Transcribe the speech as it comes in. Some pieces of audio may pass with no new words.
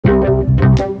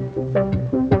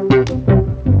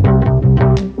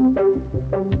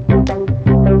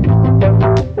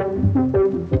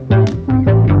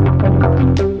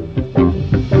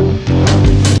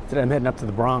heading up to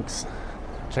the Bronx.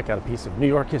 Check out a piece of New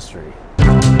York history.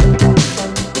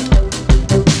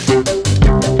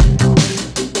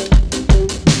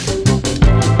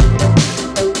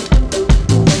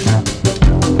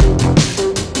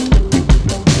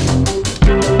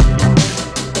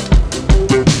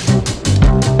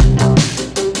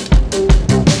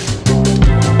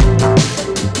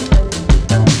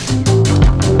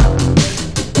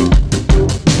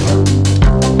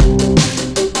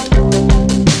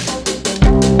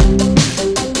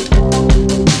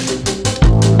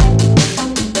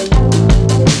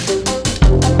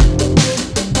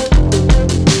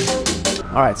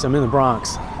 All right, so I'm in the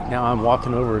Bronx. Now I'm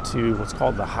walking over to what's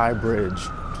called the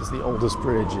Highbridge, which is the oldest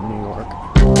bridge in New York.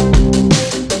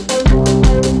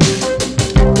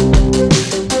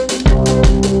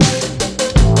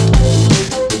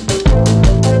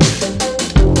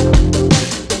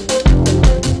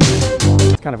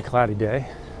 It's kind of a cloudy day.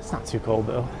 It's not too cold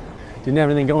though. Didn't have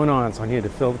anything going on, so I needed to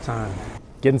fill the time.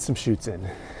 Getting some shoots in.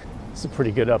 It's a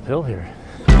pretty good uphill here.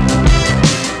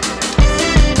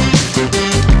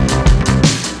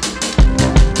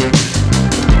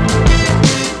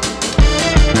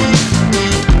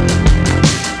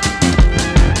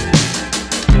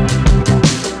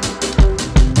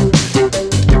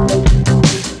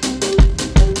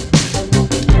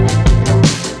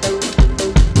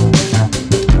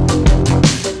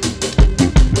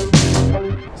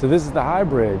 So this is the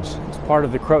Highbridge. It's part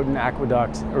of the Croton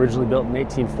Aqueduct, originally built in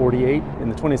 1848. In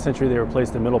the 20th century, they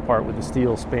replaced the middle part with a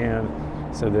steel span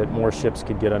so that more ships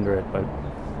could get under it, but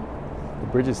the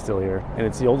bridge is still here, and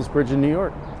it's the oldest bridge in New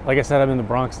York. Like I said, I'm in the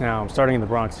Bronx now. I'm starting in the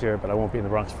Bronx here, but I won't be in the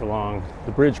Bronx for long.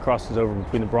 The bridge crosses over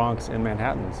between the Bronx and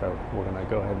Manhattan, so we're gonna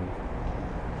go ahead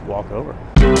and walk over.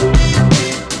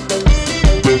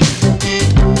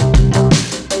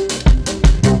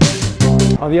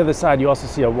 On the other side, you also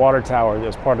see a water tower that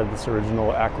was part of this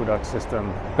original aqueduct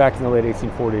system back in the late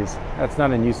 1840s. That's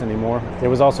not in use anymore. There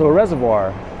was also a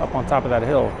reservoir up on top of that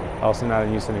hill, also not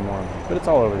in use anymore, but it's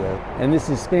all over there. And this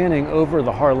is spanning over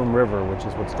the Harlem River, which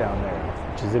is what's down there,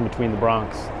 which is in between the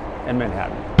Bronx and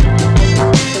Manhattan.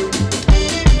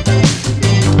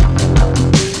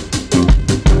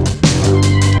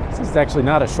 This is actually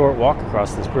not a short walk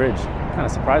across this bridge. Kind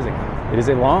of surprising. It is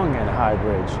a long and high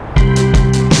bridge.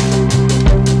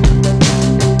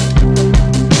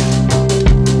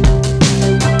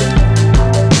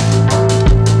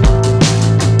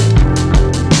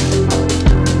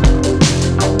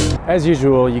 As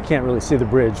usual, you can't really see the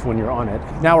bridge when you're on it.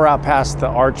 Now we're out past the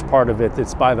arch part of it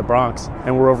that's by the Bronx,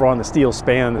 and we're over on the steel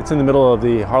span that's in the middle of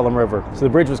the Harlem River. So the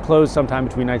bridge was closed sometime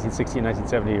between 1960 and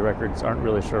 1970. Records aren't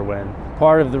really sure when.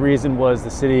 Part of the reason was the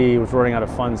city was running out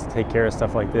of funds to take care of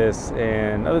stuff like this,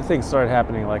 and other things started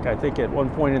happening. Like I think at one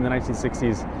point in the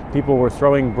 1960s, people were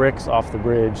throwing bricks off the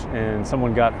bridge, and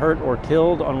someone got hurt or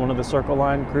killed on one of the Circle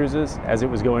Line cruises as it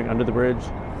was going under the bridge.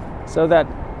 So that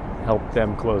helped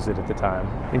them close it at the time.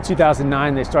 In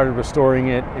 2009, they started restoring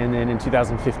it, and then in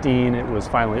 2015, it was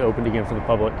finally opened again for the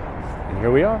public. And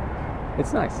here we are.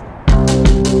 It's nice.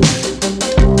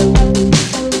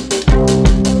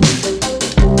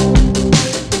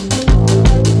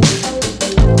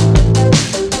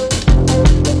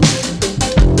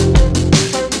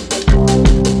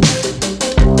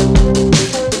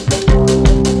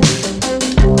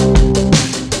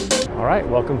 All right,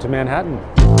 welcome to Manhattan.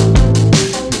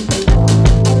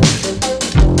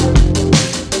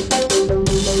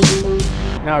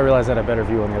 Now I realize I had a better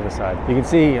view on the other side. You can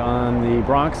see on the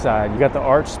Bronx side, you got the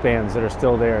arch spans that are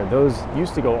still there. Those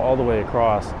used to go all the way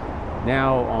across.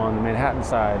 Now on the Manhattan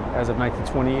side, as of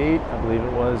 1928, I believe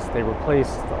it was, they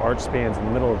replaced the arch spans in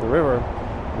the middle of the river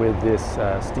with this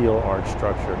steel arch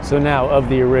structure. So now of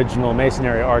the original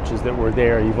masonry arches that were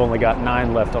there, you've only got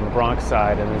 9 left on the Bronx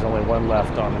side, and there's only 1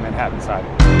 left on the Manhattan side.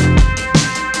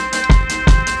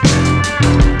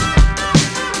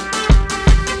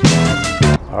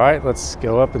 All right, let's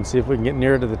go up and see if we can get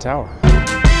nearer to the tower.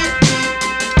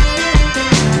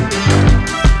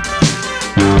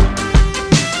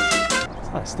 It's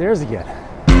a lot of stairs again.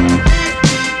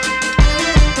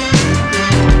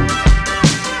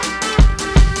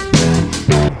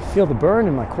 I feel the burn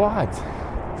in my quads.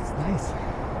 It's nice.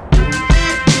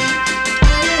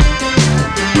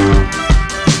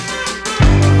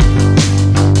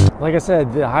 Like I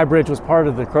said, the Highbridge was part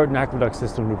of the Croton Aqueduct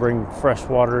system to bring fresh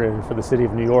water in for the city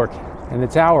of New York. And the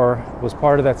tower was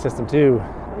part of that system too.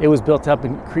 It was built up to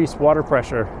increase water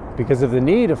pressure because of the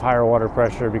need of higher water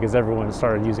pressure because everyone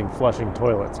started using flushing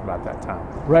toilets about that time.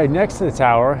 Right next to the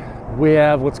tower, we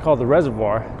have what's called the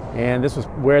Reservoir. And this was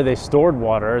where they stored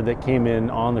water that came in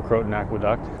on the Croton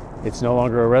Aqueduct. It's no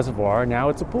longer a reservoir, now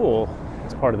it's a pool.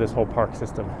 It's part of this whole park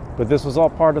system. But this was all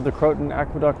part of the Croton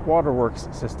Aqueduct Waterworks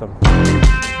system.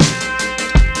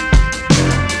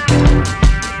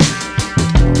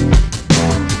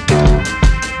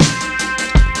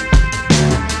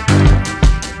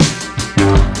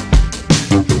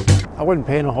 I wasn't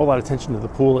paying a whole lot of attention to the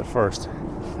pool at first.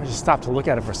 I just stopped to look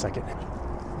at it for a second.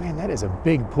 Man, that is a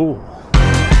big pool.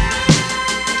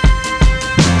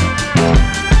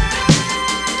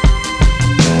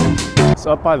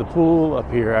 So up by the pool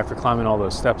up here, after climbing all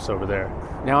those steps over there,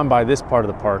 now I'm by this part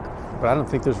of the park, but I don't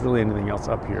think there's really anything else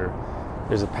up here.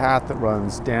 There's a path that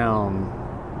runs down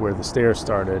where the stairs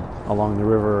started along the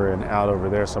river and out over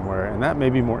there somewhere, and that may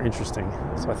be more interesting.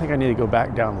 So I think I need to go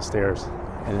back down the stairs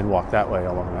and then walk that way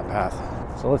along that path.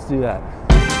 So let's do that.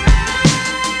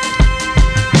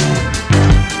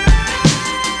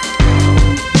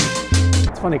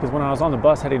 It's funny because when I was on the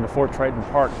bus heading to Fort Triton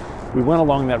Park, we went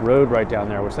along that road right down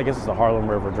there, which I guess is the Harlem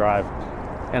River Drive,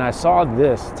 and I saw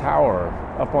this tower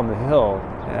up on the hill,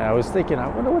 and I was thinking, I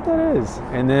wonder what that is.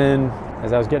 And then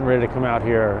as I was getting ready to come out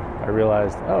here, I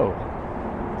realized, oh,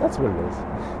 that's what it is.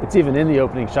 It's even in the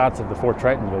opening shots of the Fort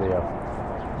Triton video,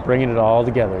 bringing it all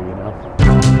together, you know.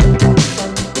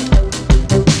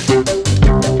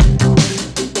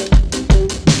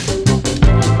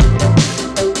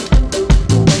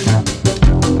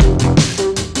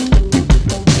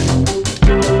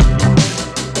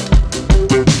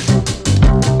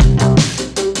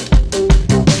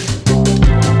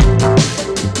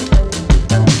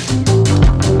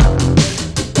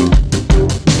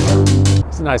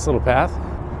 It's a nice little path,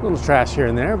 a little trash here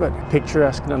and there, but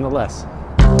picturesque nonetheless.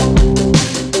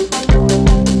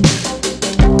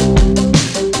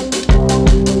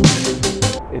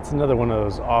 It's another one of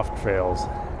those off trails.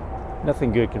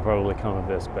 Nothing good can probably come of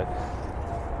this, but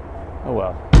oh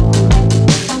well.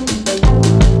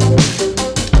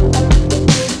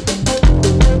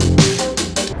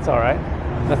 It's all right.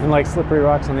 Nothing like slippery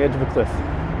rocks on the edge of a cliff.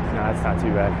 No, that's not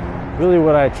too bad. Really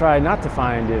what I try not to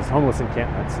find is homeless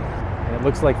encampments. And it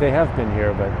looks like they have been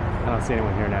here, but I don't see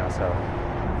anyone here now, so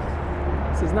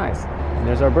this is nice. And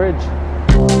there's our bridge.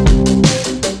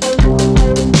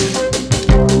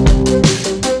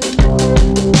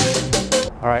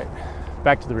 All right,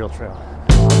 back to the real trail.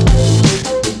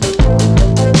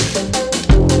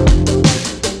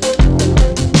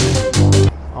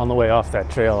 On the way off that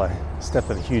trail, I stepped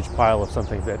in a huge pile of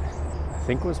something that I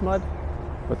think was mud,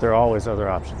 but there are always other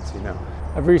options, you know.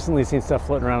 I've recently seen stuff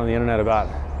floating around on the internet about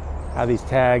how these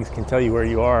tags can tell you where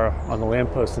you are on the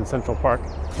lamppost in Central Park.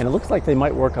 And it looks like they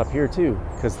might work up here too,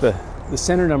 because the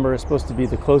center number is supposed to be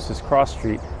the closest cross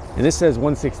street. And this says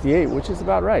 168, which is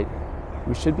about right.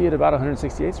 We should be at about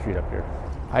 168th Street up here.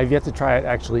 I've yet to try it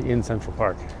actually in Central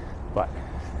Park, but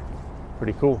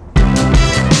pretty cool.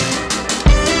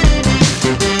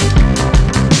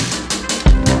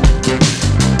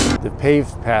 The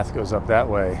paved path goes up that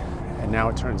way, and now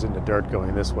it turns into dirt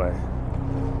going this way.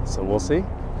 So we'll see.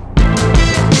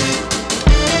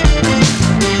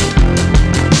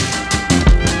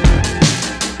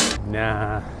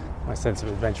 Nah, my sense of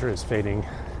adventure is fading.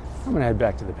 I'm gonna head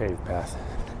back to the paved path.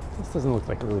 This doesn't look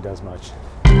like it really does much.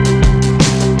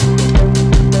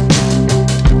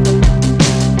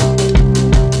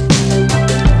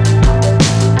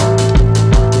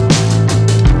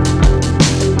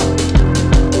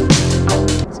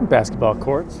 Some basketball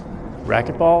courts,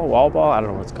 racquetball, wall ball, I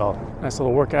don't know what it's called. Nice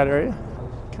little workout area,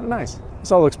 kind of nice.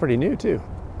 This all looks pretty new too.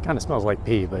 Kind of smells like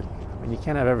pee, but I mean, you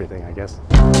can't have everything, I guess.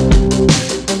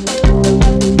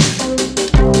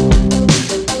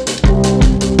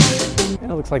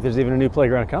 And it looks like there's even a new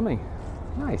playground coming.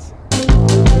 Nice.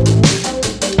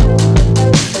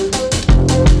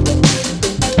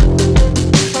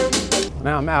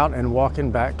 Now I'm out and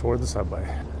walking back toward the subway.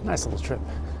 Nice little trip.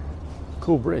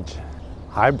 Cool bridge.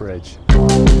 Highbridge.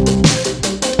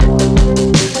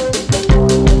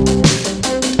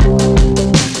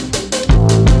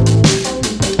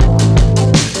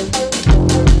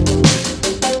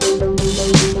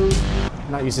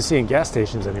 I'm not used to seeing gas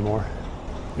stations anymore.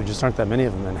 There just aren't that many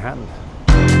of them in Manhattan.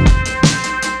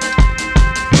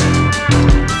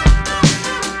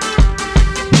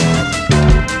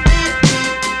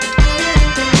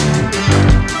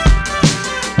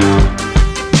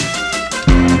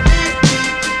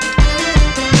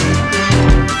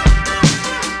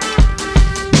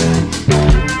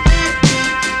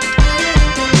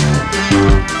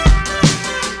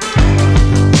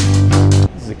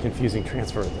 This is a confusing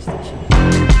transfer at the station.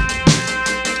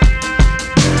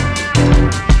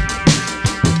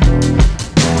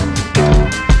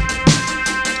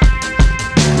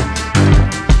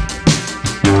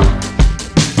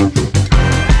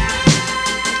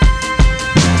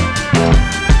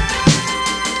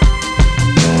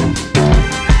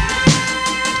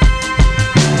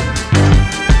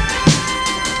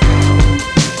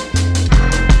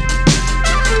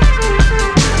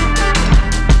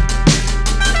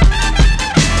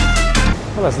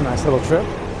 Well, that's a nice little trip.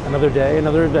 Another day,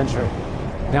 another adventure.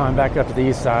 Now I'm back up to the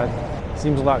east side.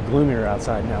 Seems a lot gloomier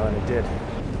outside now than it did.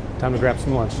 Time to grab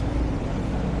some lunch.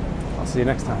 I'll see you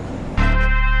next time.